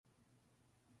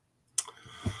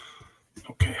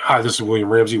Hi, this is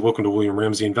William Ramsey. Welcome to William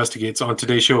Ramsey Investigates. On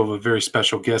today's show, I have a very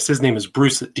special guest. His name is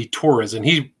Bruce de Torres, and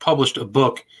he published a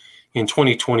book in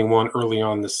 2021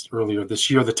 earlier this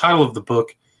year. The title of the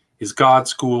book is God,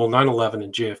 School, 9/11,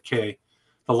 and JFK,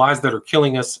 The Lies That Are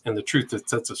Killing Us and the Truth That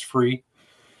Sets Us Free.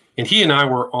 And he and I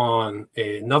were on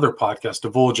another podcast,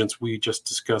 Divulgence. We just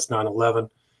discussed 9/11.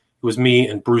 It was me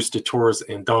and Bruce de Torres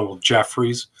and Donald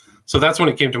Jeffries. So that's when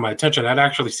it came to my attention. I'd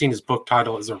actually seen his book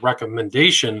title as a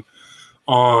recommendation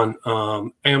on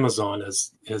Amazon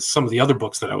as some of the other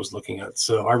books that I was looking at.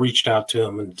 So I reached out to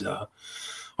him, and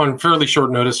on fairly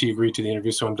short notice, he agreed to the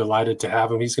interview. So I'm delighted to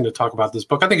have him. He's going to talk about this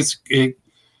book. I think it's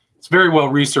very well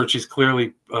researched. He's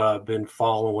clearly been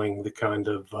following the kind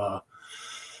of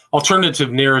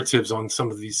alternative narratives on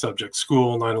some of these subjects,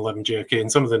 school, 9/11, JFK,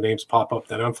 and some of the names pop up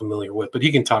that I'm familiar with, but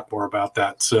he can talk more about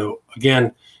that. So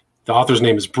again, the author's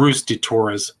name is Bruce de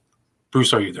Torres.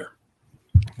 Bruce, are you there?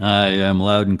 I am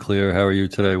loud and clear. How are you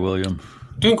today, William?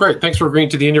 Doing great. Thanks for agreeing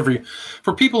to the interview.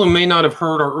 For people who may not have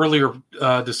heard our earlier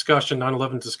discussion,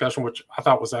 9/11 discussion, which I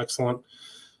thought was excellent,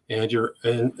 and your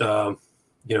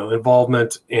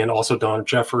involvement, and also Don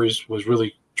Jeffries was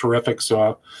really terrific.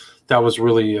 So that was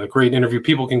really a great interview.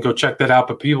 People can go check that out.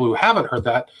 But people who haven't heard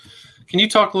that, can you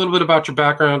talk a little bit about your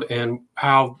background and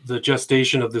how the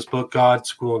gestation of this book, God,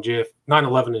 School, and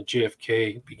 9/11 and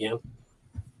JFK began?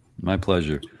 My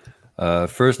pleasure.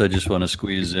 First, I just want to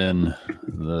squeeze in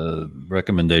the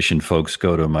recommendation. Folks,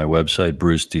 go to my website,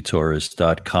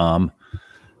 brucedetorres.com,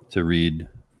 to read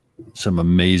some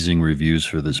amazing reviews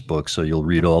for this book. So you'll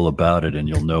read all about it and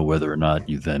you'll know whether or not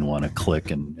you then want to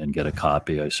click and get a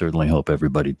copy. I certainly hope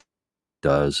everybody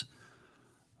does.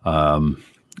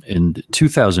 In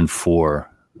 2004,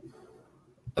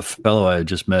 a fellow I had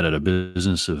just met at a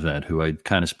business event who I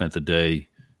kind of spent the day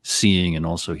seeing and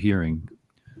also hearing,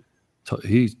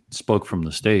 he spoke from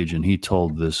the stage, and he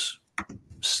told this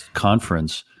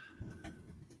conference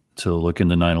to look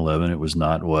into 9/11. It was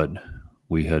not what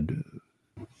we had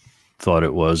thought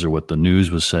it was, or what the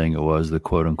news was saying it was, the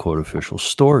quote-unquote official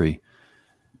story.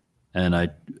 And I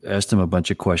asked him a bunch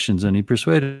of questions, and he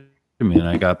persuaded me, and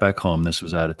I got back home. This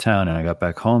was out of town, and I got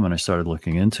back home, and I started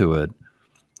looking into it,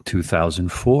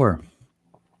 2004.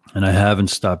 And I haven't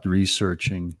stopped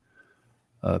researching,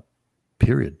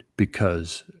 period,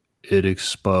 because it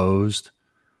exposed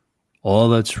all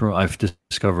that's wrong. I've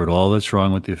discovered all that's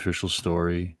wrong with the official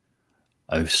story.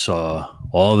 I saw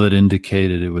all that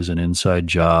indicated it was an inside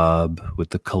job with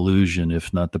the collusion,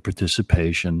 if not the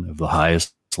participation, of the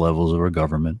highest levels of our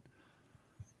government.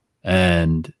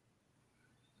 And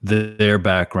their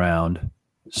background.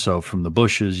 So from the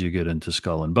Bushes, you get into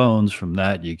Skull and Bones. From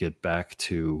that, you get back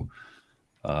to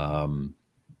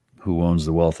who owns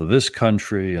the wealth of this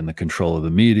country, and the control of the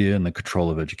media, and the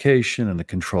control of education, and the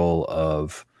control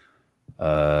of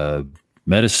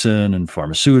medicine and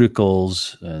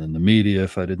pharmaceuticals, and the media,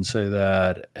 if I didn't say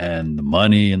that, and the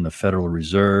money, and the Federal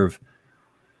Reserve.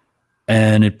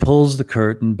 And it pulls the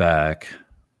curtain back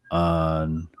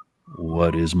on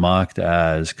what is mocked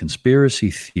as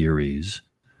conspiracy theories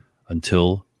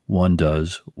until one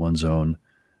does one's own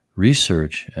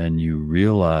research, and you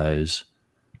realize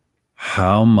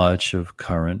how much of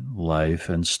current life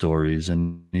and stories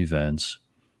and events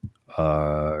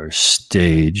are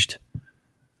staged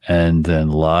and then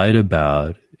lied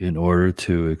about in order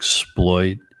to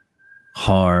exploit,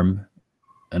 harm,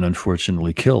 and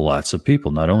unfortunately kill lots of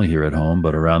people, not only here at home,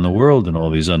 but around the world, in all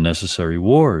these unnecessary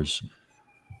wars.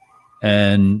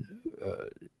 And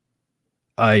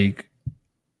I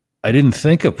didn't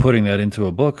think of putting that into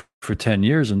a book for 10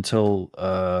 years until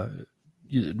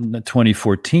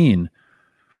 2014,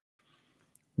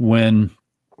 when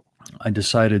I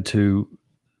decided to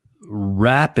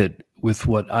wrap it with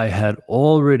what I had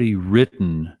already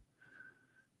written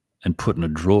and put in a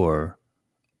drawer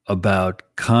about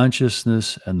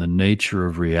consciousness and the nature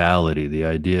of reality. The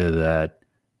idea that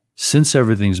since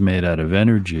everything's made out of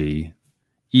energy,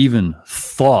 even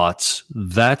thoughts,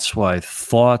 that's why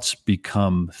thoughts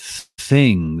become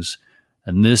things.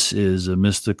 And this is a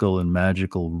mystical and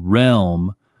magical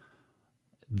realm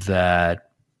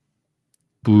that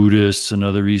Buddhists and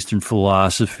other Eastern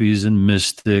philosophies and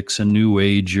mystics and New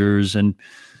Agers and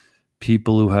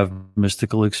people who have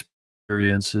mystical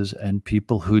experiences and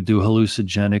people who do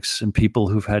hallucinogenics and people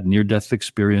who've had near-death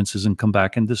experiences and come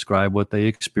back and describe what they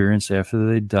experienced after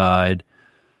they died.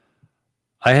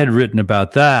 I had written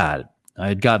about that. I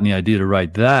had gotten the idea to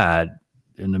write that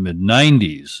in the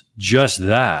mid-90s, just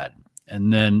that.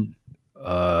 And then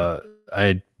I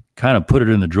had kind of put it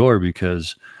in the drawer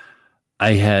because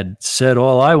I had said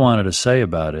all I wanted to say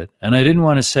about it, and I didn't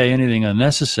want to say anything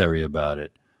unnecessary about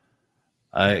it.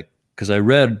 I because I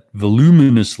read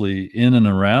voluminously in and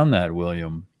around that,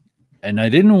 William, and I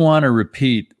didn't want to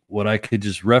repeat what I could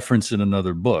just reference in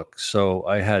another book. So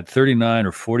I had 39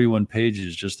 or 41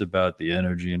 pages just about the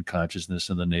energy and consciousness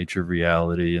and the nature of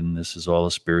reality. And this is all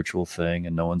a spiritual thing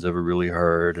and no one's ever really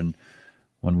heard. And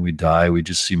when we die, we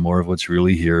just see more of what's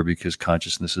really here because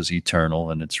consciousness is eternal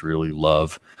and it's really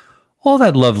love. All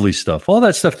that lovely stuff, all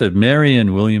that stuff that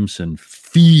Marianne Williamson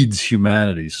feeds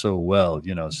humanity so well,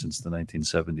 since the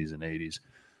 1970s and 80s.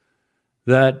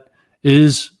 That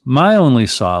is my only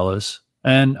solace.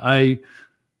 And I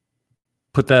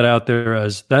put that out there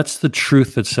as that's the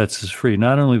truth that sets us free.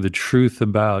 Not only the truth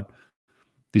about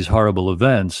these horrible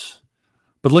events,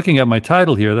 but looking at my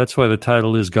title here, that's why the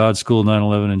title is God, School,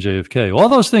 9/11, and JFK. All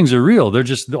those things are real. They're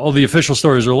just, all the official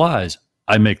stories are lies.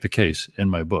 I make the case in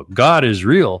my book. God is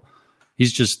real.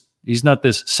 He's not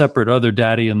this separate other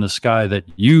daddy in the sky that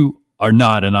you are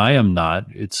not and I am not.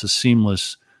 It's a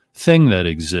seamless thing that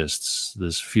exists,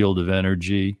 this field of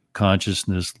energy,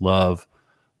 consciousness, love,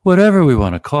 whatever we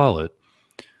want to call it.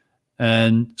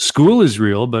 And school is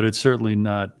real, but it's certainly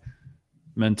not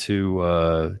meant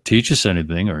to teach us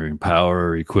anything or empower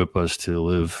or equip us to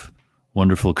live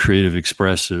wonderful, creative,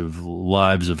 expressive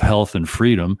lives of health and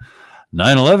freedom.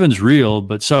 9/11's real,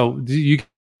 but so you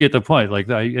get the point. Like,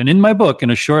 and in my book,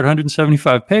 in a short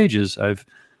 175 pages, I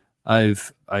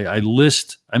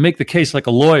make the case like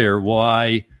a lawyer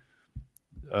why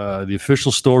the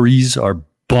official stories are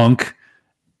bunk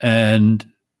and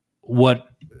what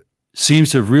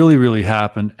seems to have really, really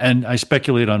happened. And I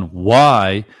speculate on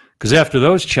why, because after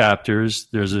those chapters,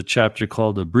 there's a chapter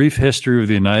called A Brief History of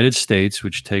the United States,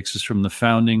 which takes us from the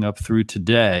founding up through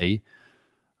today,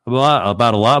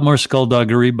 about a lot more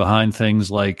skullduggery behind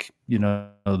things like,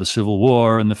 the Civil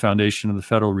War and the foundation of the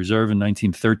Federal Reserve in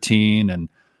 1913 and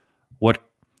what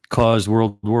caused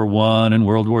World War I and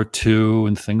World War II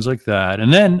and things like that.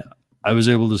 And then I was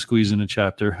able to squeeze in a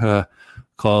chapter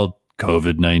called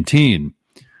COVID-19.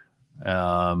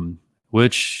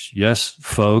 Which, yes,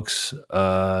 folks,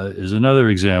 is another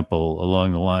example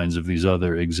along the lines of these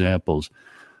other examples.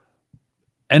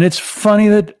 And it's funny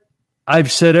that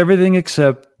I've said everything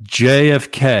except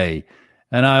JFK.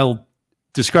 And I'll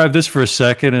describe this for a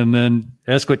second and then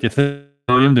ask what you think,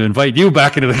 William, to invite you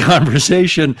back into the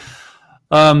conversation.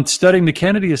 Studying the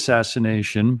Kennedy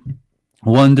assassination,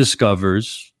 one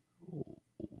discovers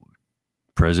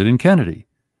President Kennedy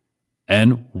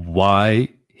and why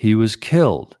he was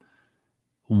killed.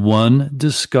 One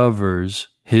discovers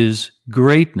his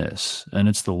greatness, and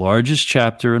it's the largest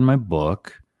chapter in my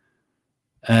book,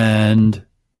 and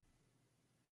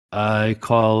I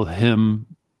call him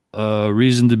a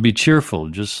reason to be cheerful,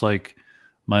 just like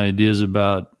the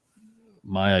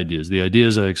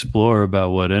ideas I explore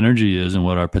about what energy is and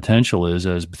what our potential is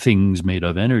as things made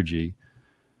of energy.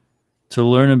 To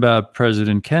learn about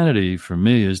President Kennedy, for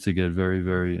me, is to get very,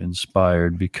 very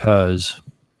inspired because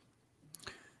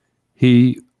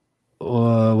he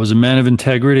was a man of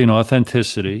integrity and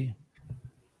authenticity,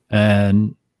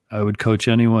 and I would coach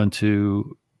anyone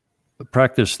to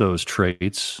practice those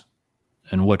traits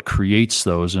and what creates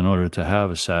those in order to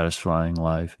have a satisfying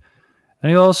life.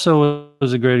 And he also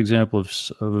was a great example of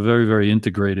a very, very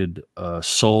integrated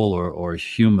soul or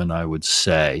human, I would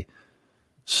say.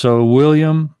 So,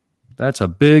 William, that's a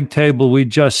big table we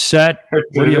just set.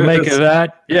 What do you make of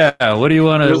that? Yeah. What do you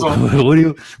want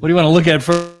to look at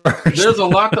first? There's a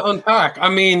lot to unpack. I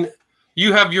mean,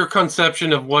 you have your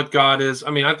conception of what God is. I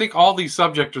mean, I think all these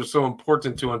subjects are so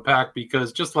important to unpack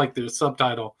because just like the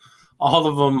subtitle, all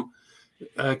of them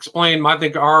explain. I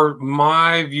think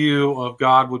my view of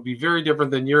God would be very different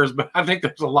than yours, but I think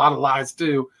there's a lot of lies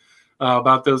too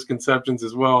about those conceptions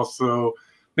as well. So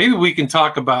maybe we can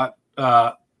talk about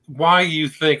why you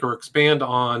think or expand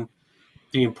on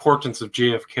the importance of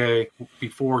JFK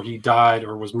before he died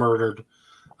or was murdered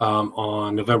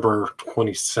on November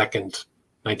 22nd,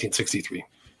 1963.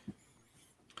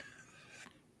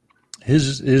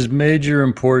 His major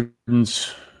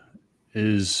importance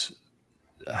is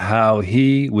how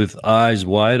he, with eyes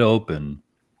wide open,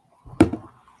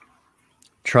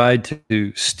 tried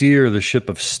to steer the ship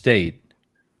of state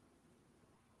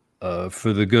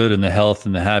for the good and the health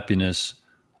and the happiness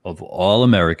of all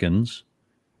Americans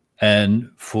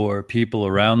and for people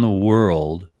around the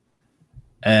world,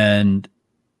 and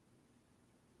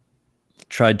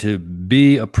tried to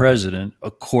be a president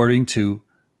according to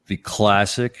the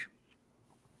classic,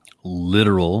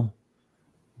 literal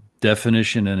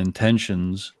definition and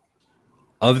intentions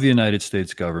of the United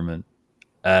States government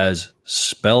as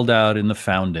spelled out in the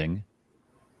founding.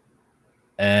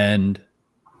 And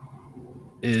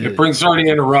sorry to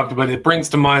interrupt, but it brings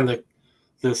to mind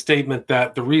the statement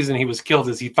that the reason he was killed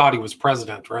is he thought he was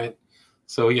president, right?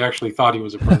 So he actually thought he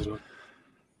was a president.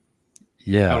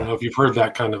 Yeah. I don't know if you've heard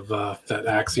that kind of that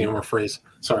axiom or phrase.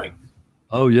 Sorry.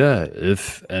 Oh yeah.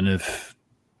 If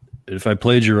I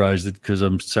plagiarized it because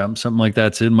something like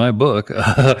that's in my book,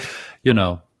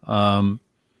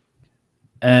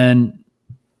 and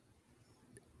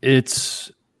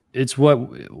it's what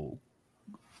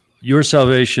your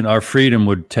salvation, our freedom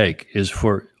would take is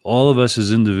for all of us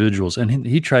as individuals. And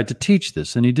he tried to teach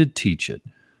this, and he did teach it,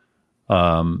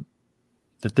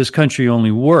 that this country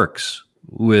only works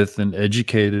with an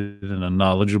educated and a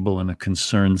knowledgeable and a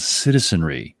concerned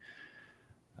citizenry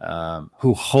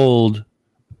who hold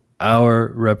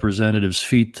our representatives'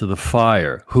 feet to the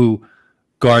fire, who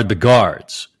guard the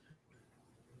guards,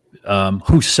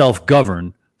 who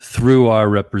self-govern through our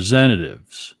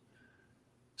representatives.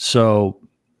 So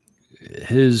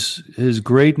his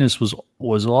greatness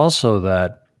was also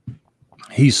that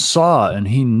he saw and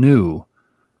he knew,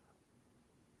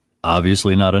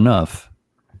 obviously not enough,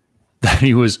 that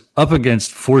he was up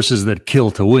against forces that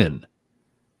kill to win,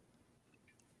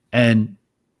 and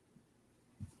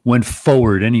went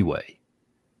forward anyway.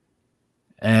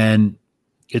 And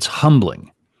it's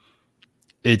humbling.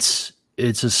 It's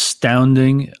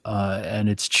astounding, and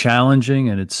it's challenging,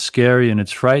 and it's scary, and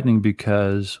it's frightening,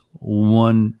 because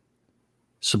one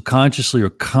subconsciously or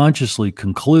consciously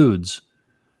concludes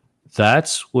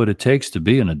that's what it takes to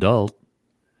be an adult.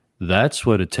 That's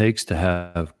what it takes to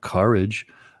have courage.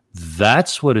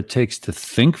 That's what it takes to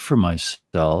think for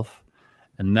myself.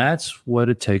 And that's what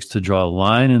it takes to draw a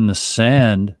line in the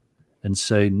sand and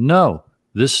say, no,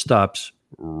 this stops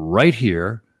right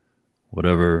here,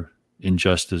 whatever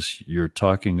injustice you're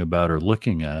talking about or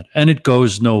looking at, and it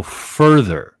goes no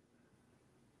further.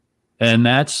 And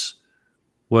that's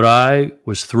what I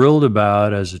was thrilled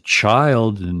about as a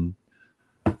child in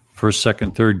first,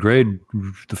 second, third grade.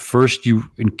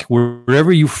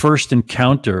 Wherever you first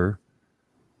encounter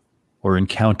or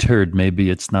encountered, maybe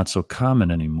it's not so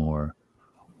common anymore,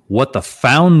 what the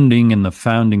founding and the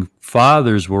founding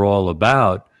fathers were all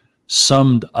about,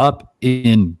 summed up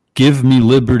in give me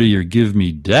liberty or give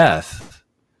me death.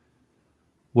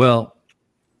 Well,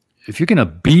 if you're going to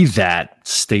be that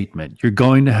statement, you're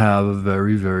going to have a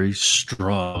very, very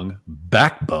strong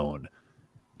backbone,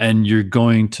 and you're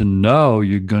going to know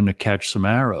you're going to catch some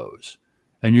arrows,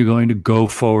 and you're going to go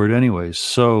forward anyway.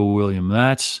 So, William,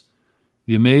 that's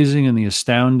the amazing and the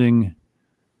astounding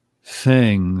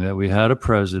thing, that we had a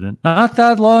president not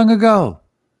that long ago.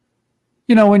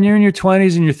 You know, when you're in your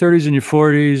 20s and your 30s and your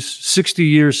 40s, 60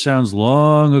 years sounds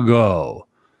long ago.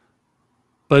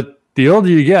 But the older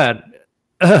you get,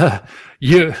 I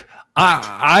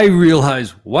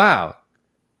realize, wow,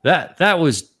 that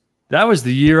was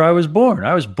the year I was born.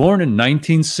 I was born in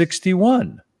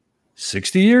 1961,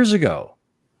 60 years ago.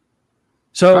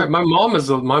 So right,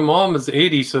 my mom is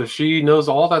 80, so she knows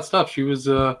all that stuff. She was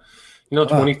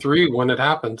 23 when it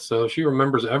happened, so she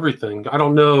remembers everything. I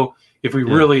don't know if we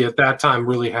really at that time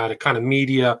really had a kind of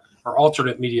media or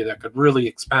alternate media that could really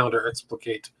expound or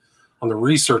explicate on the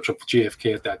research of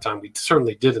JFK at that time. We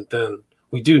certainly didn't then.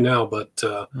 We do now, but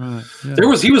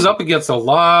he was up against a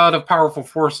lot of powerful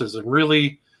forces, and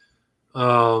really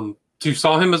to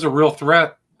saw him as a real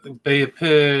threat. Bay of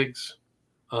Pigs,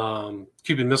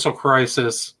 Cuban Missile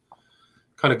Crisis,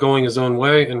 kind of going his own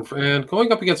way, and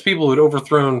going up against people who had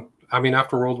overthrown. I mean,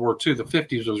 after World War II, the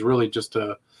 50s was really just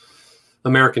a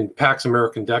Pax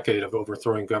American decade of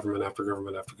overthrowing government after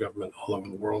government after government all over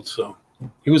the world. So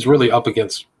he was really up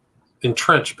against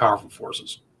entrenched powerful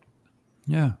forces.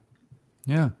 Yeah.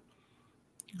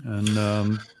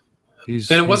 And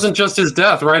it wasn't just his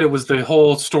death, right? It was the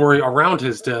whole story around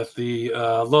his death, the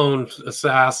lone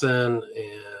assassin,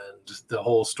 and the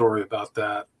whole story about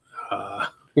that.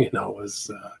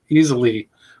 Was easily.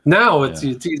 Now it's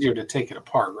easier to take it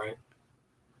apart, right?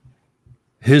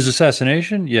 His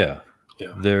assassination, yeah.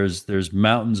 There's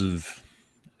mountains of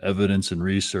evidence and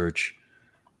research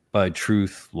by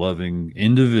truth-loving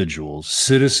individuals,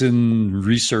 citizen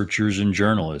researchers and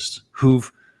journalists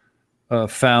who've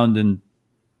found and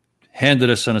handed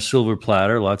us on a silver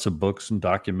platter lots of books and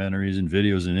documentaries and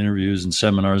videos and interviews and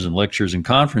seminars and lectures and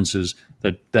conferences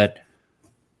that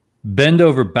bend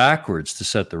over backwards to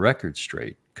set the record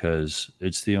straight, because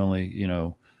it's the only,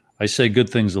 I say good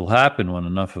things will happen when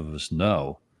enough of us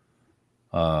know.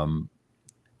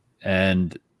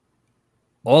 And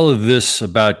all of this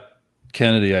about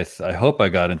Kennedy, I hope I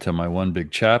got into my one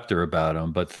big chapter about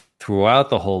him, but throughout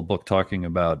the whole book, talking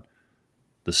about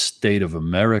the state of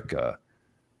America,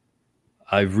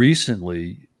 I've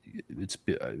recently,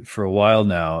 for a while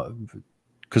now,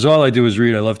 because all I do is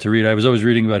read. I love to read. I was always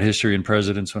reading about history and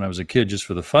presidents when I was a kid, just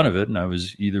for the fun of it. And I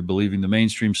was either believing the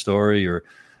mainstream story, or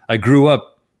I grew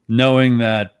up knowing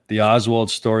that the Oswald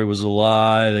story was a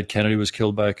lie, that Kennedy was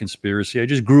killed by a conspiracy. I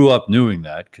just grew up knowing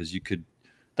that, because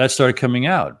that started coming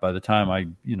out by the time I,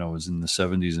 was in the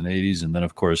 70s and 80s. And then,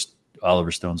 of course,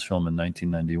 Oliver Stone's film in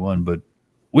 1991. But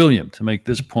William, to make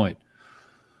this point,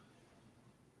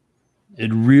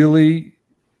 it really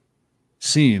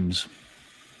seems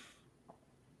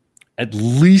at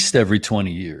least every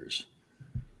 20 years,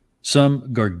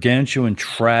 some gargantuan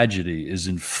tragedy is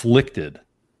inflicted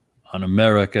on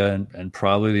America and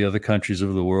probably the other countries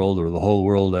of the world, or the whole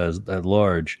world at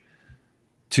large,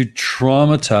 to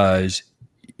traumatize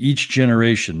each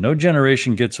generation. No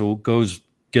generation gets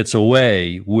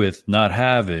away with not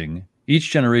having.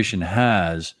 Each generation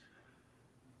has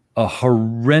a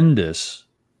horrendous,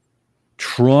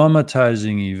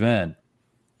 traumatizing event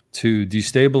to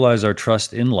destabilize our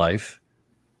trust in life,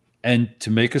 and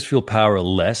to make us feel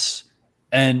powerless,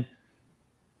 and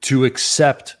to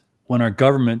accept when our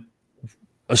government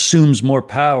assumes more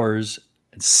powers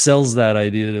and sells that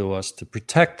idea to us to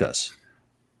protect us.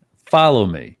 Follow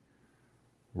me.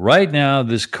 Right now,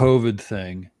 this COVID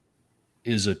thing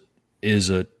is a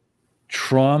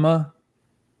trauma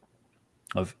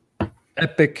of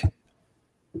epic,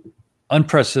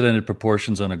 unprecedented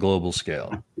proportions on a global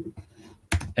scale.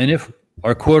 And if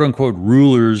our quote unquote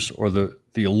rulers, or the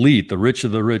elite, the rich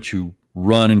of the rich who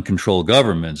run and control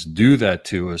governments, do that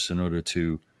to us in order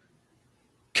to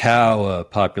cow a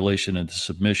population into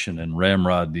submission and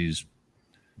ramrod these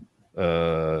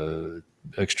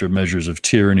extra measures of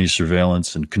tyranny,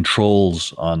 surveillance, and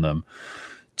controls on them.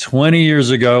 20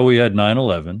 years ago, we had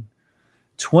 9/11.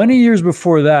 20 years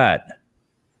before that,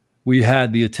 we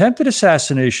had the attempted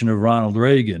assassination of Ronald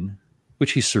Reagan,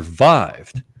 which he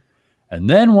survived. And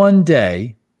then one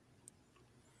day,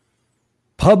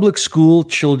 public school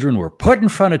children were put in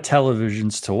front of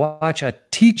televisions to watch a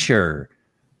teacher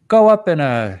go up in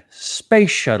a space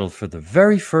shuttle for the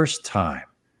very first time.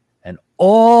 And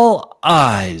all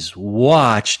eyes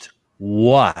watched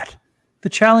what? The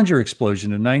Challenger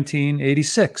explosion in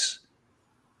 1986.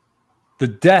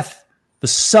 The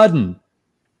sudden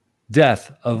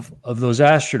death of those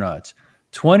astronauts.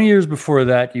 20 years before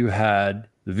that, you had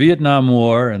the Vietnam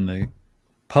War and the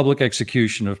public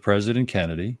execution of President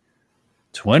Kennedy.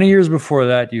 20 years before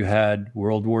that, you had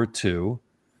World War II.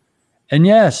 And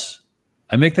yes,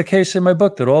 I make the case in my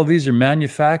book that all these are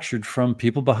manufactured from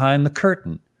people behind the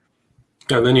curtain.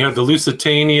 And then you had the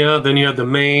Lusitania, then you had the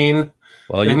Maine.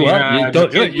 Well, Civil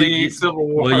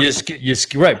War. Well,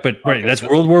 right, that's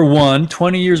World War I.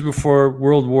 20 years before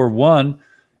World War I,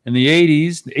 in the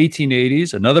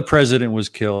 1880s, another president was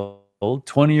killed.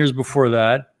 20 years before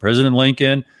that, President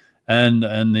Lincoln and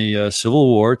the Civil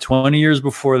War. 20 years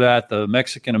before that, the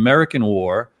Mexican-American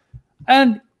War.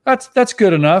 And that's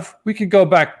good enough. We could go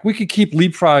back. We could keep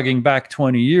leapfrogging back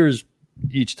 20 years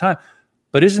each time.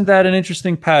 But isn't that an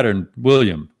interesting pattern,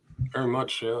 William? Very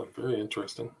much, yeah. Very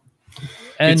interesting.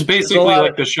 And it's basically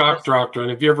like the shock doctrine.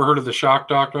 Have you ever heard of the shock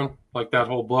doctrine? Like that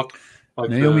whole book?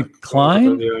 Like Naomi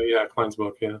Klein? Yeah, Klein's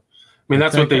book, yeah. I mean,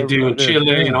 that's what they do in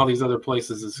Chile and all these other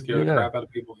places, is scare the crap out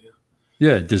of people.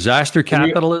 Yeah, disaster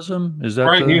capitalism? Is that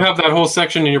right? You have that whole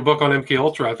section in your book on MK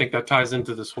Ultra. I think that ties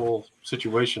into this whole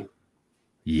situation.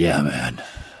 Yeah, man.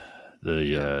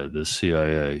 The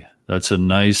CIA. That's a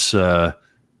nice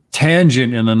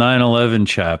tangent in the 9/11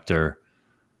 chapter.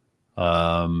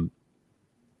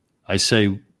 I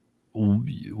say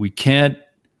we can't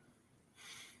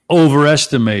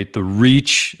overestimate the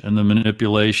reach and the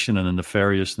manipulation and the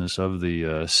nefariousness of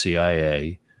the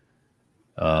CIA.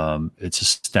 It's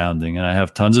astounding, and I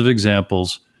have tons of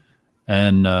examples.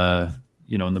 And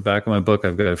in the back of my book,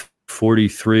 I've got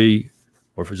 43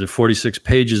 or is it 46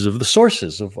 pages of the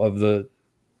sources of the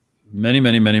many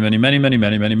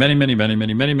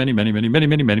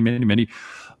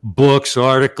books,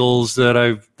 articles that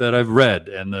I've read,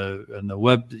 and the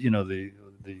web, the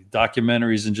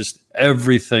documentaries, and just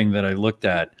everything that I looked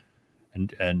at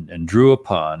and drew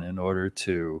upon in order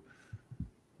to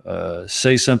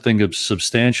say something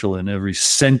substantial in every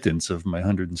sentence of my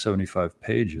 175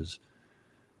 pages.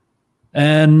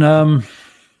 And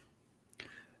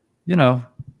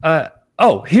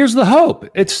here's the hope.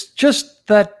 It's just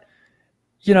that,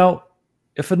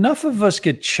 if enough of us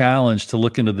get challenged to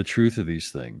look into the truth of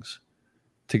these things,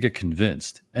 to get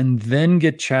convinced, and then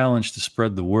get challenged to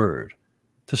spread the word,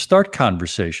 to start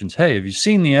conversations. Hey, have you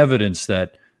seen the evidence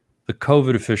that the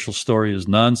COVID official story is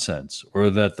nonsense, or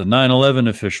that the 9/11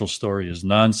 official story is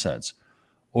nonsense,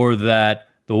 or that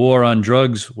the war on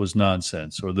drugs was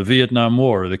nonsense, or the Vietnam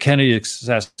War, or the Kennedy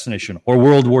assassination, or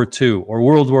World War II, or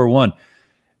World War I.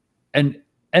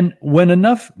 And when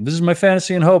enough, this is my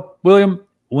fantasy and hope, William,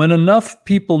 when enough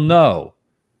people know,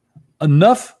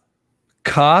 enough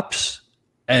cops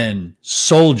and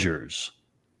soldiers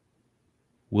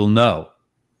will know,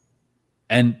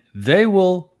 and they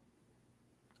will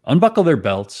unbuckle their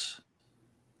belts,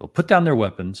 they'll put down their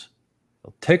weapons,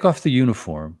 they'll take off the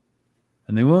uniform,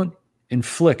 and they won't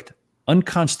inflict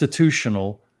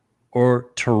unconstitutional or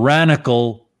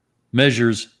tyrannical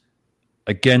measures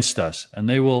against us. And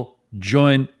they will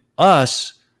join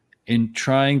us in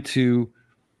trying to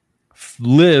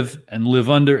live and live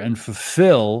under and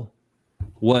fulfill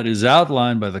what is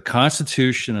outlined by the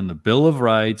Constitution and the Bill of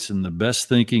Rights and the best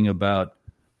thinking about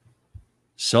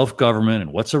self-government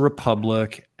and what's a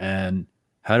republic and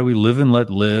how do we live and let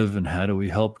live and how do we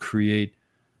help create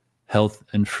health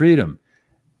and freedom.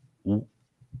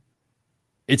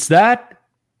 It's that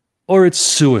or it's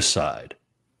suicide,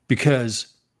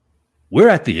 because we're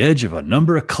at the edge of a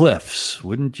number of cliffs,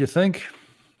 wouldn't you think?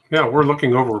 Yeah, we're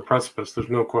looking over a precipice. There's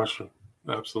no question.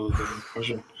 Absolutely no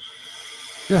question.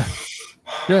 Yeah.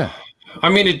 Yeah. I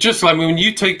mean, when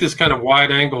you take this kind of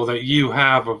wide angle that you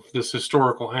have of this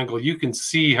historical angle, you can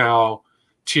see how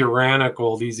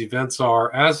tyrannical these events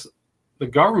are as the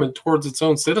government towards its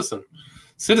own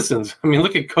citizens. I mean,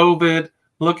 look at COVID,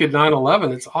 look at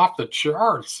 9/11. It's off the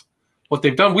charts what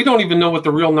they've done. We don't even know what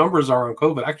the real numbers are on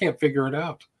COVID. I can't figure it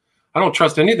out. I don't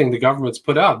trust anything the government's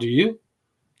put out. Do you?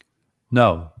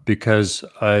 No, because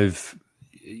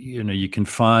you can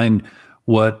find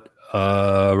what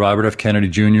Robert F. Kennedy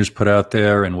Jr. has put out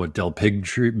there and what Del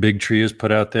Bigtree has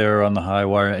put out there on the high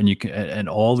wire, and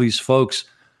all these folks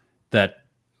that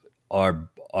are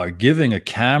giving a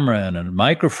camera and a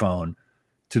microphone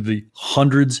to the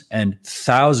hundreds and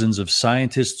thousands of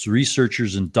scientists,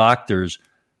 researchers, and doctors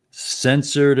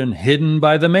censored and hidden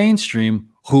by the mainstream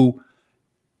who,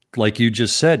 like you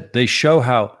just said, they show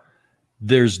how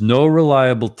there's no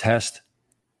reliable test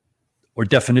or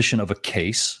definition of a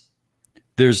case.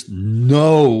 There's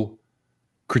no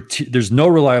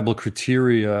reliable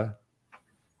criteria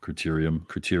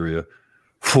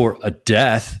for a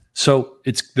death. So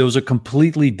those are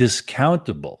completely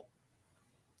discountable.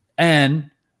 And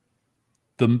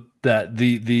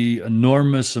the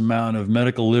enormous amount of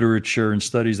medical literature and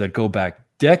studies that go back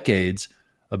decades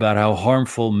about how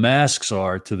harmful masks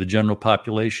are to the general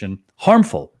population,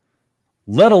 harmful,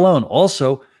 let alone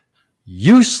also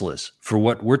useless for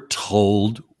what we're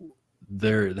told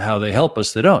how they help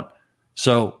us, they don't.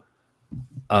 So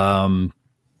you're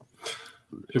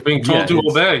being told to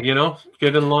obey,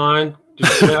 get in line.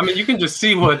 You can just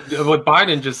see what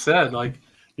Biden just said, like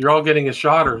you're all getting a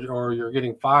shot or you're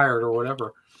getting fired or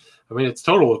whatever. I mean, it's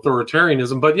total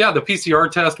authoritarianism. But yeah, the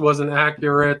PCR test wasn't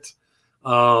accurate.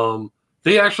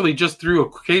 They actually just threw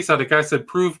a case out. A guy said,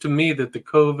 prove to me that the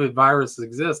COVID virus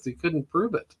exists. He couldn't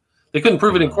prove it. They couldn't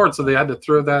prove it in court, so they had to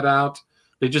throw that out.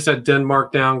 They just had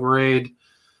Denmark downgrade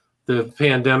the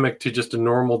pandemic to just a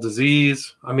normal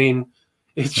disease. I mean,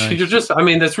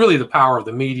 that's really the power of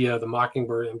the media, the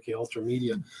Mockingbird, MK Ultra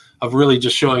media, of really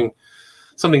just showing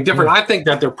something different. I think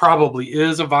that there probably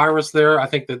is a virus there. I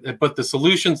think but the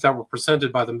solutions that were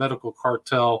presented by the medical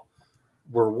cartel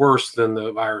were worse than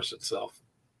the virus itself.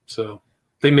 So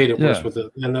they made it worse with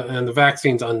it, and the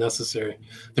vaccine's unnecessary.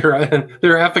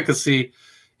 Their efficacy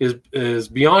is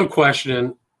beyond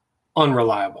question,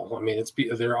 unreliable. I mean,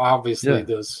 they're obviously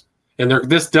this, and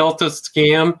this Delta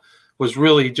scam was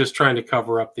really just trying to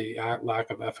cover up the lack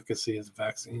of efficacy of the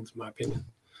vaccines, in my opinion.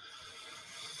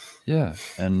 Yeah,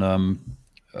 and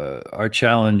our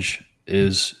challenge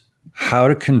is how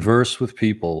to converse with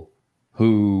people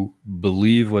who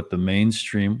believe what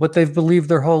they've believed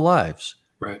their whole lives.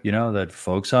 Right. That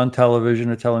folks on television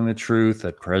are telling the truth,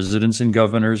 that presidents and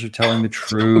governors are telling the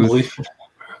truth.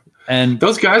 And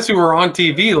those guys who are on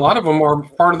TV, a lot of them are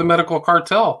part of the medical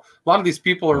cartel. A lot of these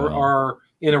people are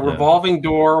in a revolving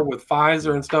door with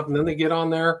Pfizer and stuff, and then they get on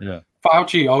there. Yeah.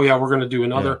 Fauci, we're going to do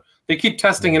another. Yeah. They keep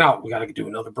testing it out. We got to do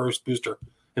another booster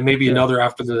and maybe another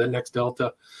after the next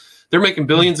Delta. They're making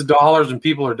billions of dollars and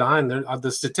people are dying.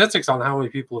 The statistics on how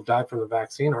many people have died from the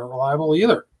vaccine aren't reliable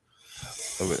either.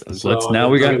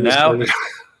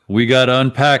 We got to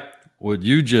unpack what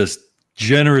you just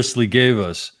generously gave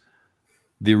us.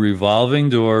 The revolving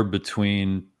door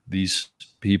between these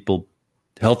people,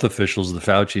 health officials, the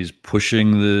Faucis,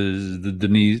 pushing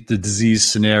the disease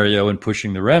scenario and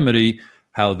pushing the remedy,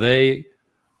 how they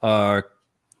are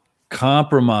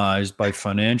compromised by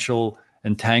financial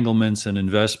entanglements and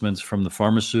investments from the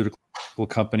pharmaceutical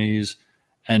companies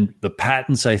and the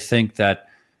patents, I think, that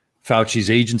Fauci's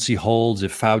agency holds,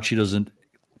 if Fauci doesn't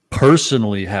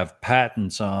personally have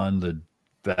patents on the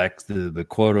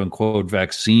quote unquote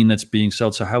vaccine that's being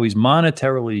sold, so how he's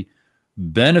monetarily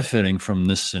benefiting from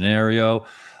this scenario.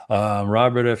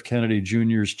 Robert F. Kennedy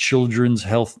Jr.'s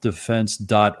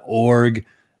children'shealthdefense.org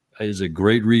is a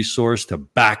great resource to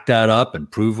back that up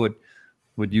and prove what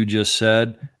you just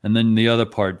said. And then the other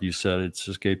part you said, it's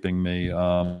escaping me,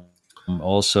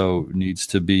 also needs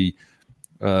to be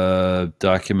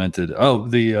documented. Oh,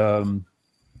 the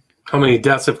how many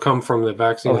deaths have come from the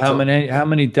vaccine? Oh, how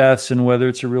many deaths, and whether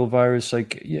it's a real virus?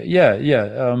 Like,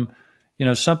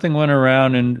 something went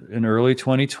around in early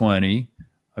 2020.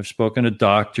 I've spoken to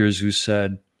doctors who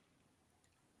said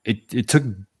it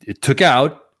took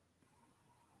out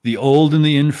the old and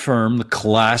the infirm, the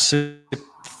classic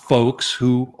folks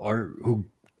who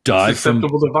died from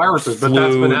susceptible to viruses, but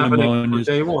that's been happening from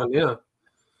day one. Yeah.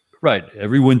 Right.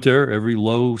 Every winter, every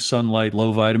low sunlight,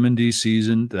 low vitamin D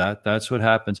season, that's what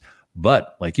happens.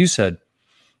 But like you said,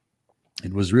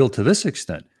 it was real to this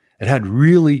extent. It had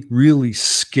really, really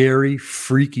scary,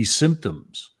 freaky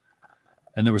symptoms.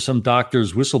 And there were some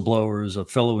doctors, whistleblowers, a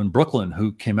fellow in Brooklyn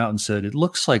who came out and said, it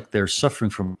looks like they're suffering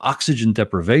from oxygen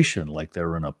deprivation, like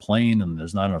they're in a plane and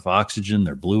there's not enough oxygen.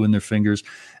 They're blue in their fingers.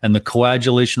 And the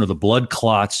coagulation or the blood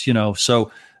clots, so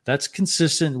that's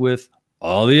consistent with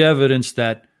all the evidence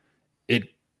that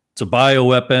it's a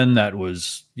bioweapon that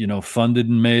was, funded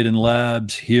and made in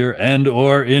labs here and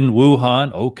or in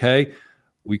Wuhan. Okay,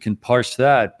 we can parse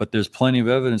that, but there's plenty of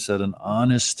evidence that an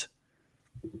honest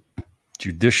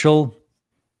judicial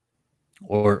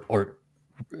or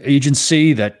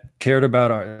agency that cared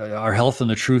about our health and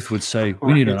the truth would say,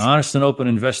 we need an honest and open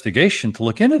investigation to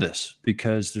look into this,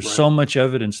 because there's so much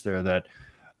evidence there that,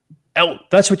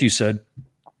 that's what you said.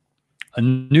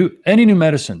 Any new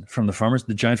medicine from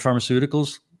the giant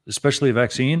pharmaceuticals, especially a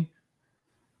vaccine,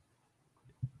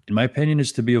 in my opinion,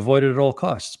 is to be avoided at all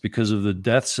costs because of the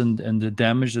deaths and the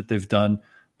damage that they've done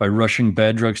by rushing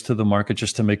bad drugs to the market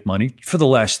just to make money for the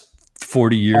last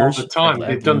 40 years. All the time.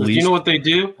 They've done this. You know what they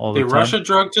do? They rush a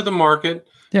drug to the market,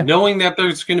 knowing that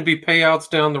there's going to be payouts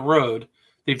down the road.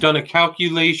 They've done a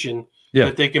calculation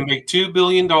that they can make $2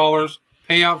 billion,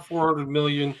 pay out $400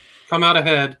 million, come out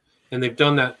ahead, and they've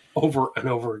done that over and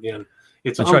over again.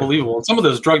 It's unbelievable. Right. And some of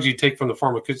those drugs you take from the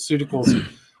pharmaceuticals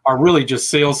are really just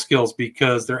sales skills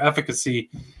because their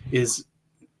efficacy is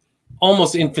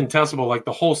almost infinitesimal. Like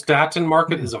the whole statin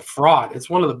market is a fraud. It's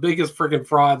one of the biggest freaking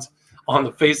frauds on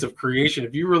the face of creation.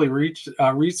 If you really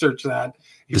research that,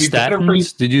 the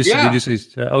statins? Did you say?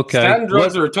 Okay. Statin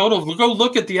drugs are a total. Go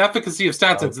look at the efficacy of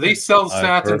statins. Okay. They sell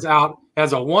statins out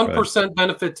as a 1%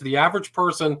 benefit to the average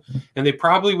person, and they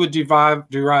probably would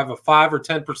derive a 5 or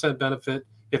 10% benefit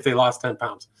if they lost 10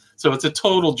 pounds. So it's a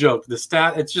total joke.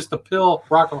 It's just a pill,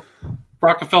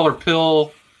 Rockefeller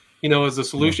pill, as a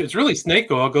solution. It's really snake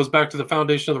oil. It goes back to the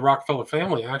foundation of the Rockefeller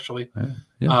family, actually.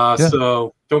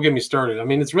 So don't get me started. I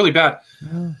mean, it's really bad.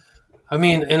 Yeah. I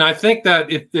mean, and I think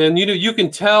that you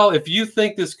can tell if you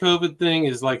think this COVID thing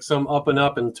is like some up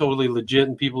and totally legit,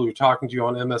 and people who are talking to you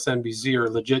on MSNBC are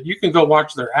legit, you can go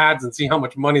watch their ads and see how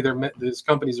much money these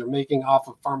companies are making off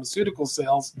of pharmaceutical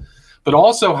sales, but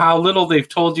also how little they've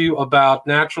told you about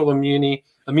natural immunity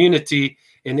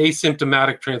and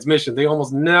asymptomatic transmission. They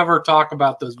almost never talk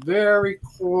about those very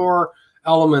core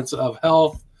elements of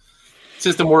health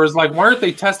system, whereas like, why aren't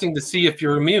they testing to see if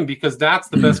you're immune? Because that's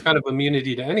the best kind of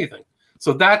immunity to anything.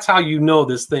 So that's how you know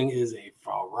this thing is a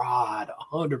fraud,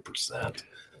 100%.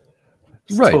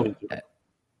 Right. Totally.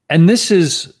 And this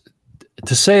is,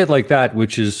 to say it like that,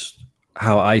 which is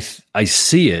how I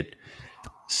see it,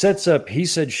 sets up he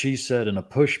said, she said, and a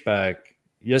pushback.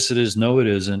 Yes, it is. No, it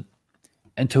isn't.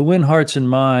 And to win hearts and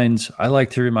minds, I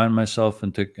like to remind myself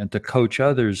and to coach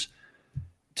others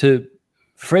to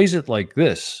phrase it like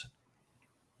this.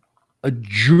 A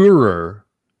juror,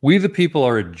 we the people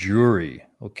are a jury,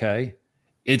 okay?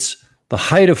 It's the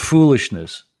height of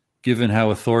foolishness, given how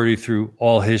authority through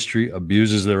all history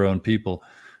abuses their own people,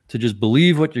 to just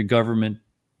believe what your government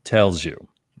tells you,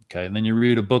 okay? And then you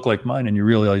read a book like mine and you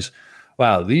realize,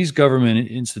 wow, these government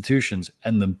institutions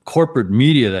and the corporate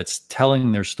media that's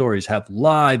telling their stories have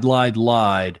lied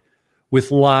with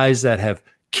lies that have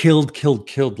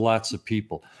killed lots of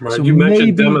people. Right. So you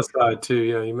mentioned democide too.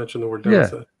 Yeah, you mentioned the word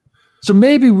democide. Yeah. So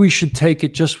maybe we should take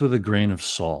it just with a grain of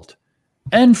salt.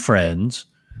 And friends,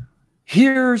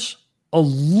 here's a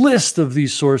list of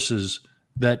these sources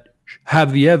that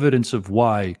have the evidence of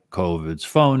why COVID's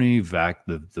phony,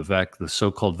 the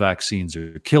so-called vaccines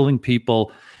are killing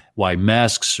people, why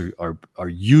masks are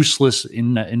useless,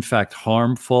 in fact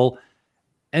harmful,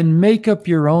 and make up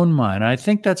your own mind. I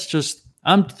think that's just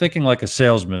I'm thinking like a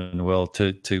salesman, Will,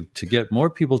 to get more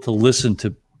people to listen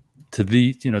to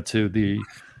the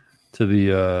to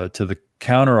the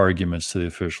counter arguments to the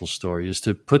official story, is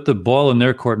to put the ball in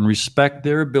their court and respect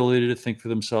their ability to think for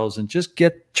themselves, and just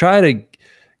try to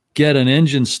get an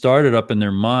engine started up in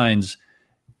their minds.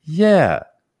 Yeah,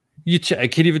 I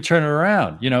can't even turn it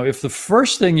around. If the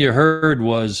first thing you heard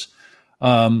was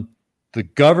the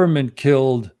government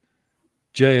killed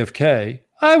JFK,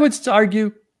 I would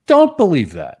argue, don't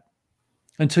believe that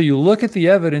until you look at the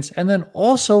evidence, and then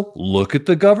also look at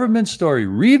the government story.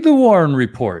 Read the Warren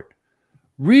report.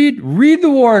 Read the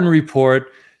Warren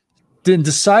report, then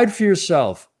decide for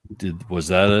yourself. Was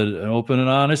that an open and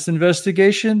honest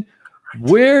investigation?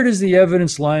 Where does the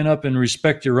evidence line up, and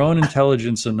respect your own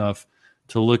intelligence enough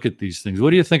to look at these things? What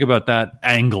do you think about that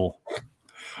angle?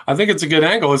 I think it's a good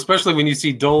angle, especially when you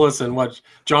see Dulles and what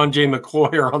John J.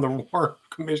 McCloy are on the Warren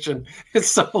Commission. It's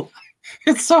so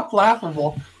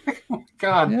laughable. Oh my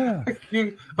God. Yeah.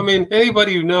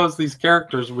 Anybody who knows these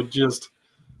characters would just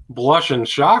blush in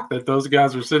shock that those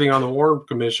guys are sitting on the Warren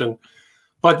Commission.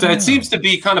 But it seems to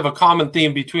be kind of a common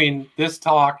theme between this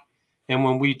talk and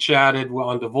when we chatted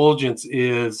on Divulgence,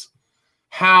 is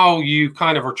how you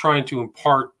kind of are trying to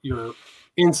impart your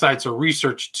insights or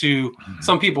research to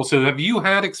some people. So have you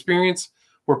had experience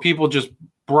where people just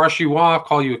brush you off,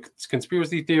 call you a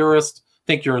conspiracy theorist,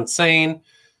 think you're insane?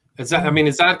 Is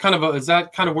that kind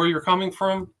of where you're coming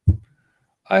from?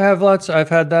 I've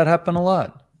had that happen a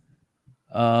lot.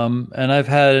 And I've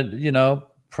had,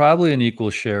 probably an equal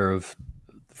share of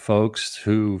folks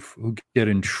who get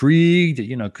intrigued,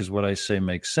 because what I say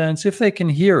makes sense if they can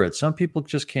hear it. Some people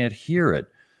just can't hear it.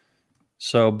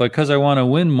 So because I want to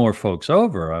win more folks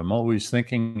over, I'm always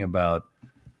thinking about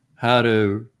how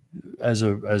to, as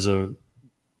a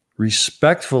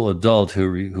respectful adult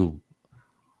who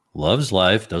loves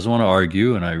life, doesn't want to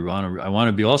argue, and I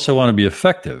want to be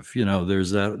effective.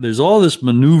 There's all this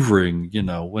maneuvering,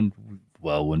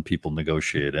 when people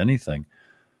negotiate anything.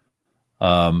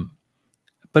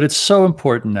 But it's so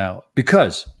important now,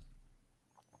 because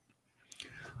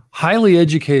highly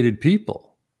educated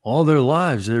people, all their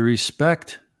lives, they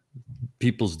respect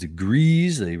people's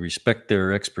degrees, they respect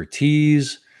their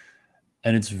expertise.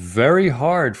 And it's very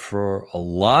hard for a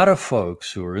lot of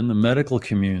folks who are in the medical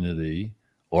community,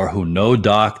 or who know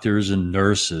doctors and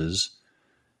nurses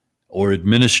or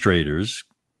administrators,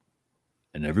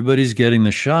 and everybody's getting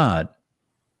the shot,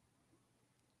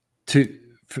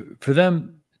 for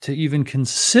them to even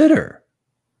consider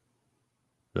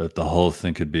that the whole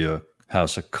thing could be a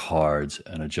house of cards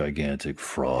and a gigantic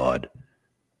fraud.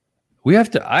 We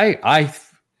have to,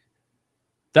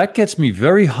 that gets me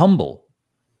very humble,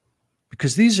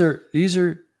 because these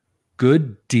are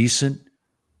good, decent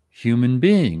human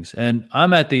beings. And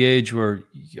I'm at the age where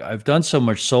I've done so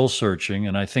much soul searching,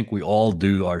 and I think we all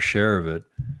do our share of it.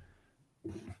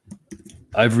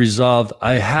 I've resolved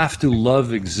I have to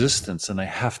love existence, and I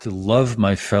have to love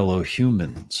my fellow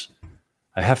humans.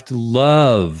 I have to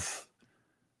love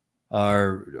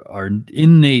our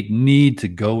innate need to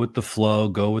go with the flow,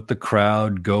 go with the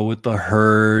crowd, go with the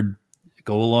herd,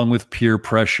 go along with peer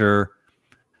pressure,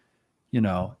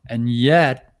 and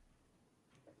yet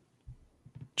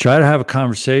try to have a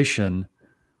conversation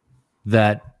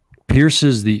that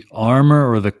pierces the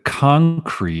armor or the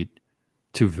concrete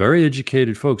to very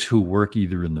educated folks who work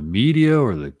either in the media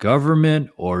or the government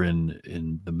or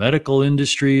in the medical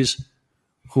industries,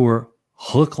 who are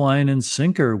hook, line, and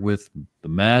sinker with the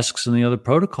masks and the other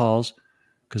protocols,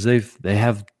 because they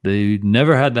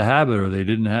never had the habit, or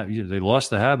they lost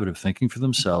the habit of thinking for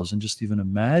themselves and just even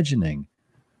imagining,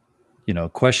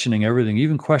 questioning everything,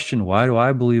 even question, why do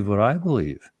I believe what I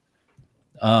believe?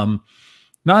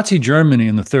 Nazi Germany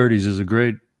in the 30s is a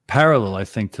great parallel, I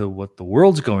think, to what the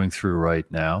world's going through right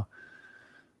now.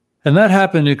 And that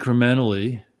happened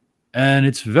incrementally. And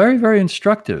it's very, very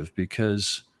instructive,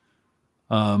 because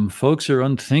folks are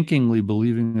unthinkingly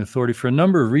believing authority for a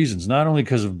number of reasons, not only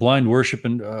because of blind worship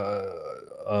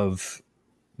of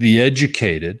the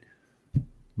educated,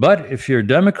 but if you're a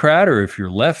Democrat or if you're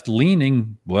left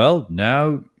leaning, well,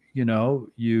 now there's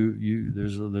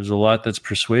a lot that's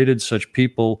persuaded such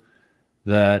people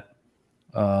that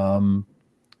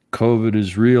COVID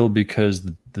is real, because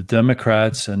the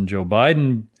Democrats and Joe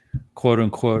Biden, quote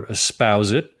unquote,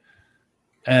 espouse it.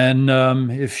 And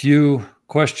if you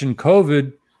question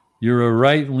COVID, you're a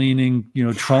right-leaning,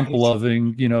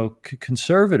 Trump-loving,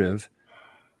 conservative.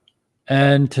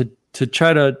 And to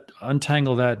try to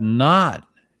untangle that knot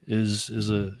is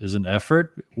an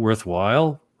effort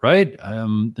worthwhile, right?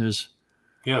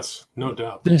 Yes, no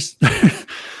doubt. There's,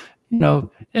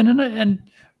 and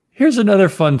Here's another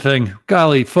fun thing.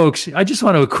 Golly, folks, I just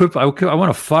want to I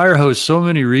want to fire hose so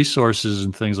many resources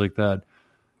and things like that.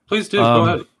 Please do. Go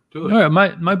ahead. Do it. All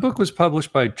right, my book was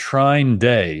published by Trine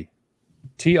Day,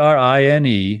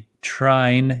 Trine,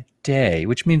 Trine Day,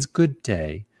 which means good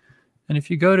day. And if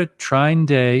you go to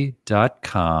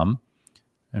trineday.com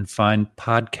and find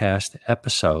podcast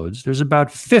episodes, there's about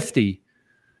 50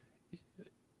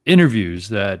 interviews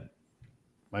that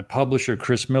my publisher,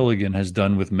 Chris Milligan, has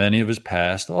done with many of his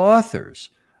past authors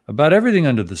about everything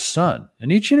under the sun. And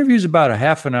each interview is about a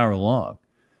half an hour long.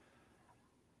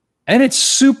 And it's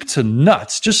soup to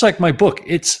nuts, just like my book.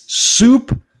 It's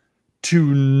soup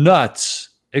to nuts,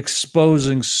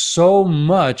 exposing so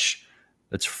much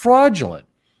that's fraudulent.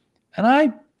 And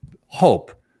I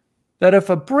hope that if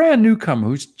a brand newcomer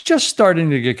who's just starting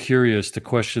to get curious to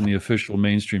question the official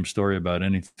mainstream story about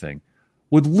anything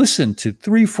would listen to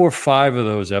 3, 4, 5 of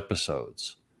those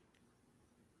episodes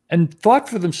and thought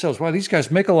for themselves, wow, these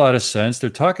guys make a lot of sense. They're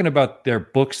talking about their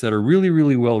books that are really,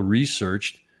 really well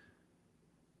researched.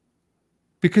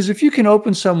 Because if you can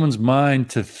open someone's mind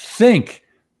to think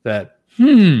that,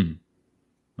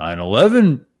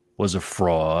 9/11 was a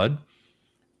fraud,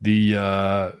 the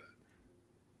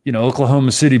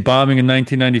Oklahoma City bombing in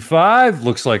 1995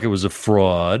 looks like it was a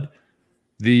fraud.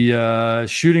 The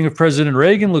shooting of President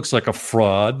Reagan looks like a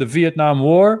fraud. The Vietnam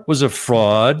War was a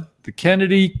fraud.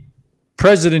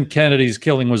 President Kennedy's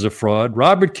killing was a fraud.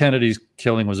 Robert Kennedy's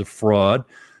killing was a fraud,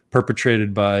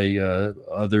 perpetrated by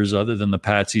others other than the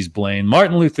patsies Blaine.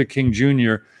 Martin Luther King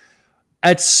Jr.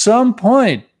 At some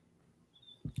point,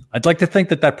 I'd like to think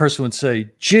that person would say,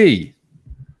 gee,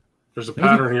 there's a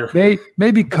pattern here.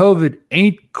 Maybe COVID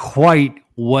ain't quite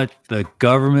what the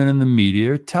government and the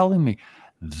media are telling me.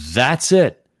 That's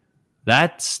it.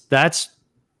 That's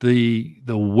the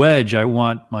wedge I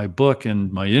want my book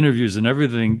and my interviews and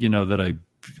everything, that I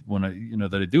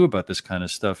do about this kind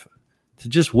of stuff to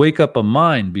just wake up a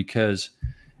mind, because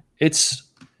it's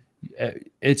a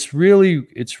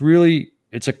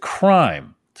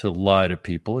crime to lie to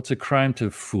people. It's a crime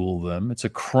to fool them. It's a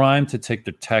crime to take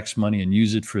their tax money and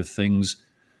use it for things,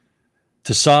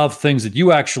 to solve things that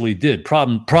you actually did,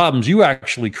 problems you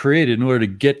actually created in order to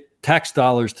get tax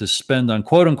dollars to spend on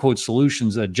quote unquote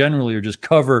solutions that generally are just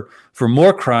cover for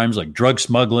more crimes like drug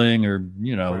smuggling or,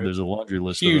 right. There's a laundry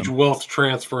list. Huge wealth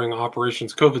transferring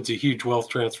operations. COVID's a huge wealth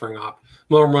transferring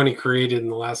more money created in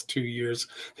the last 2 years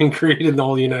than created in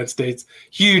all the United States.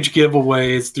 Huge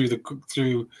giveaways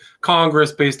through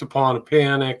Congress based upon a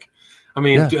panic. I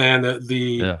mean, and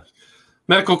the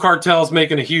medical cartels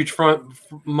making a huge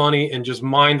money and just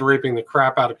mind raping the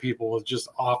crap out of people was just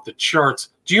off the charts.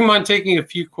 Do you mind taking a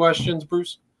few questions,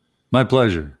 Bruce? My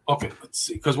pleasure. Okay, let's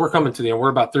see, because we're coming to the end. We're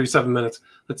about 37 minutes.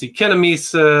 Let's see. Kenami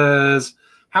says,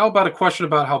 how about a question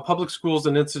about how public schools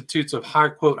and institutes of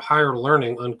higher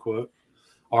learning, unquote,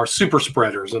 are super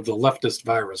spreaders of the leftist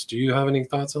virus? Do you have any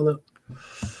thoughts on that?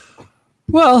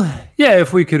 Well, yeah,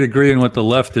 if we could agree on what the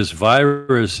leftist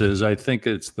virus is, I think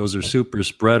those are super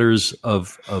spreaders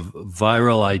of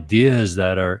viral ideas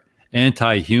that are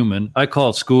anti-human. I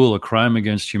call school a crime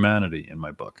against humanity in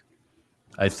my book.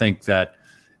 I think that,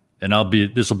 and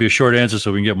this will be a short answer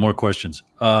so we can get more questions.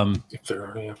 If there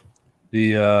are,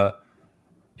 yeah.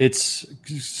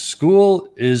 School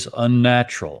is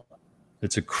unnatural.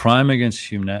 It's a crime against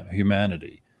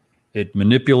humanity. It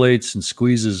manipulates and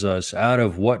squeezes us out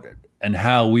of what and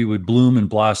how we would bloom and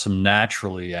blossom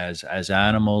naturally as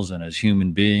animals and as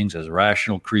human beings, as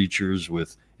rational creatures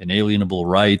with inalienable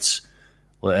rights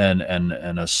and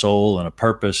a soul and a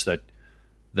purpose that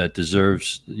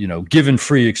deserves, given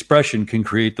free expression, can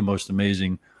create the most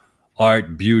amazing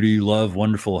art, beauty, love,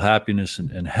 wonderful happiness,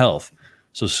 and health.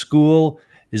 So school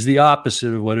is the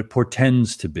opposite of what it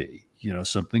portends to be.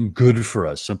 Something good for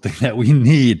us, something that we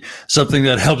need, something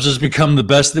that helps us become the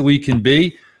best that we can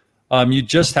be. You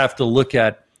just have to look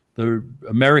at the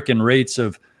American rates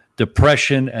of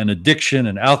depression and addiction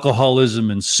and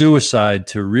alcoholism and suicide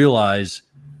to realize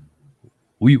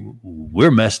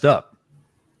we're messed up.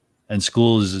 And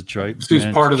school is a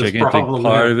gigantic part of this problem,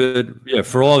 part of it. Yeah,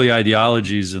 for all the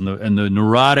ideologies and the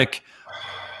neurotic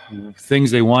things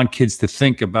they want kids to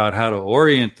think about how to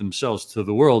orient themselves to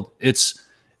the world. It's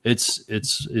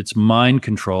mind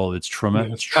control. It's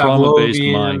trauma-based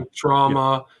mind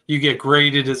trauma. Yeah. You get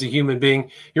graded as a human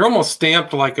being. You're almost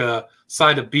stamped like a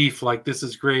side of beef. Like this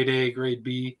is grade A, grade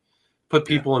B. Put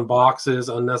people in boxes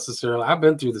unnecessarily. I've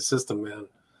been through the system, man.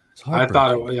 I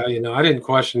thought I didn't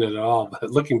question it at all.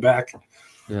 But looking back,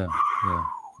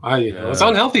 it's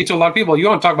unhealthy to a lot of people. You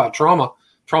want to talk about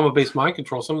trauma-based mind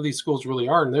control. Some of these schools really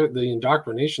are, and the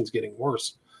indoctrination's getting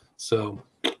worse. So,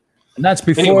 and that's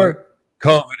before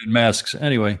COVID and masks.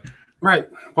 Anyway. Right.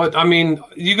 But I mean,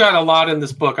 you got a lot in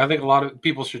this book. I think a lot of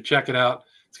people should check it out.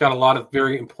 It's got a lot of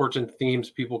very important themes.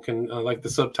 People can, like the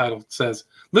subtitle says,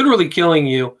 literally killing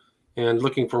you and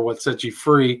looking for what sets you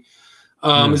free.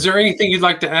 Is there anything you'd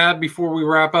like to add before we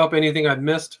wrap up? Anything I'd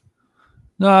missed?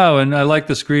 No, and I like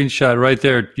the screenshot right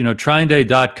there.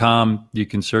 Tryingday.com. You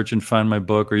can search and find my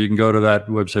book, or you can go to that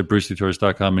website,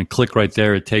 brucedetorres.com, and click right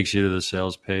there. It takes you to the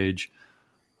sales page.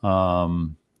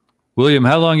 William,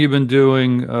 how long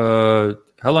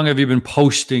have you been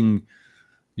posting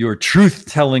your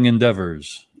truth-telling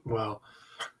endeavors? Well,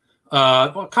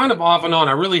 kind of off and on.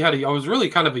 I was really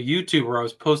kind of a YouTuber. I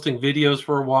was posting videos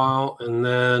for a while, and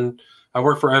then I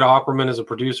worked for Ed Opperman as a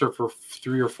producer for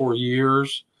 3 or 4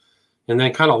 years, and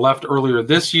then kind of left earlier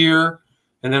this year,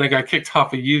 and then I got kicked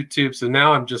off of YouTube. So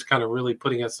now I'm just kind of really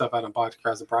putting that stuff out on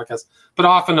podcasts and broadcasts. But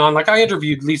off and on, like I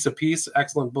interviewed Lisa Peace,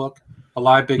 excellent book, A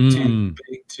Lie Big to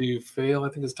Fail, I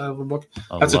think is the title of the book.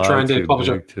 That's a Trying Day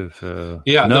publisher.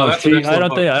 Yeah, no, that's an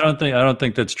excellent book. I don't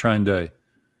think that's Trying Day.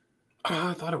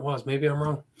 I thought it was. Maybe I'm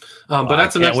wrong. But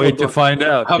that's an excellent excellent book. To find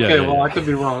out. Okay, I could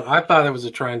be wrong. I thought it was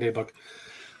a Trying Day book.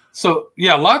 So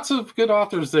yeah, lots of good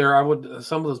authors there. I would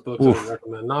some of those books I would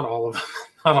recommend. Not all of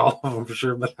them for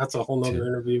sure, but that's a whole nother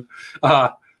interview.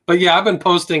 But yeah, I've been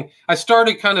posting. I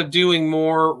started kind of doing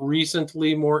more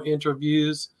recently, more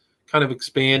interviews, kind of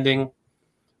expanding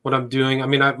what I'm doing. I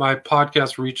mean, my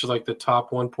podcast reached like the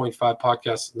top 1.5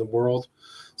 podcasts in the world,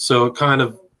 so it kind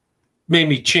of made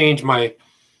me change my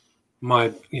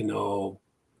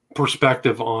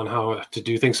perspective on how to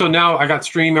do things. So now I got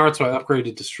StreamYard, so I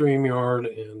upgraded to StreamYard,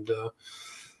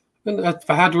 and I've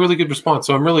had really good response.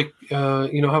 So I'm really,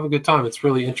 have a good time. It's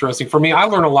really interesting for me. I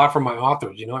learn a lot from my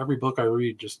authors. Every book I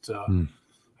read, just I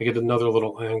get another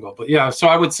little angle. But yeah, so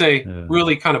I would say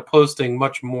really kind of posting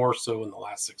much more so in the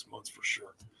last 6 months for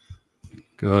sure.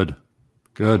 Good.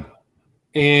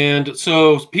 And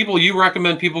so you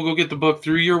recommend people go get the book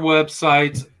through your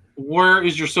website. Where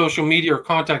is your social media or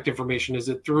contact information? Is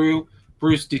it through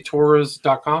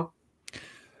brucedetorres.com?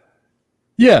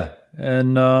 Yeah,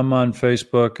 and I'm on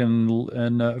Facebook, and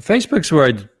Facebook's where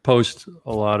I post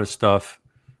a lot of stuff,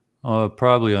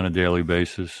 probably on a daily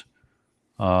basis.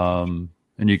 And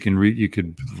you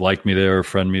could like me there or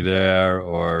friend me there,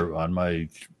 or on my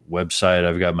website,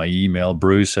 I've got my email,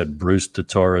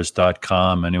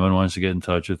 bruce@brucedetorres.com. Anyone wants to get in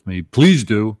touch with me, please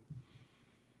do.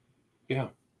 Yeah,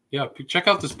 check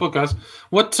out this book, guys.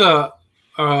 What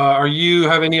are you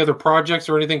have any other projects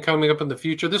or anything coming up in the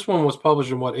future? This one was published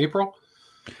in April?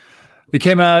 It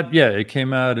came out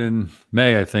in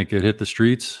May, I think. It hit the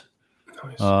streets.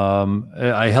 Nice.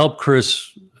 I helped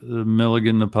Chris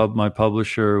Milligan, my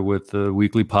publisher, with the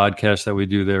weekly podcast that we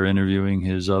do there, interviewing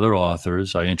his other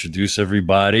authors. I introduce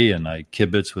everybody, and I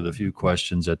kibitz with a few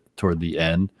questions toward the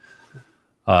end.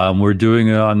 We're doing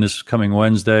on this coming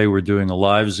Wednesday, we're doing a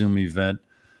live Zoom event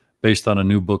based on a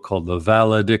new book called The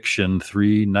Valediction,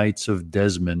 3 Nights of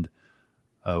Desmond,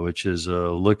 which is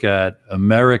a look at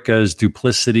America's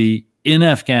duplicity in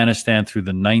Afghanistan through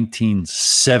the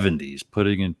 1970s,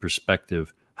 putting in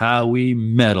perspective how we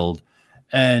meddled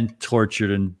and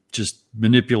tortured and just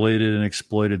manipulated and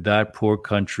exploited that poor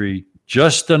country,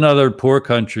 just another poor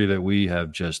country that we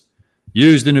have just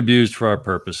used and abused for our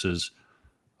purposes.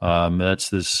 That's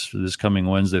this coming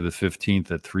Wednesday, the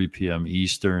 15th at 3 p.m.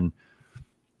 Eastern.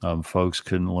 Folks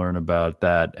can learn about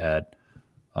that at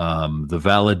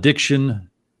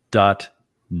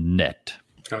thevalediction.net.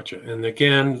 Gotcha. And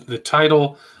again, the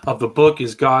title of the book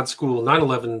is God School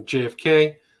 9/11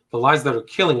 JFK, The Lies That Are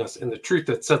Killing Us and the Truth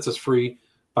That Sets Us Free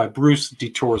by Bruce de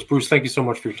Torres. Bruce, thank you so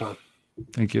much for your time.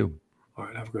 Thank you. All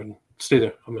right, have a good one. Stay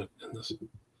there. I'm going to end this.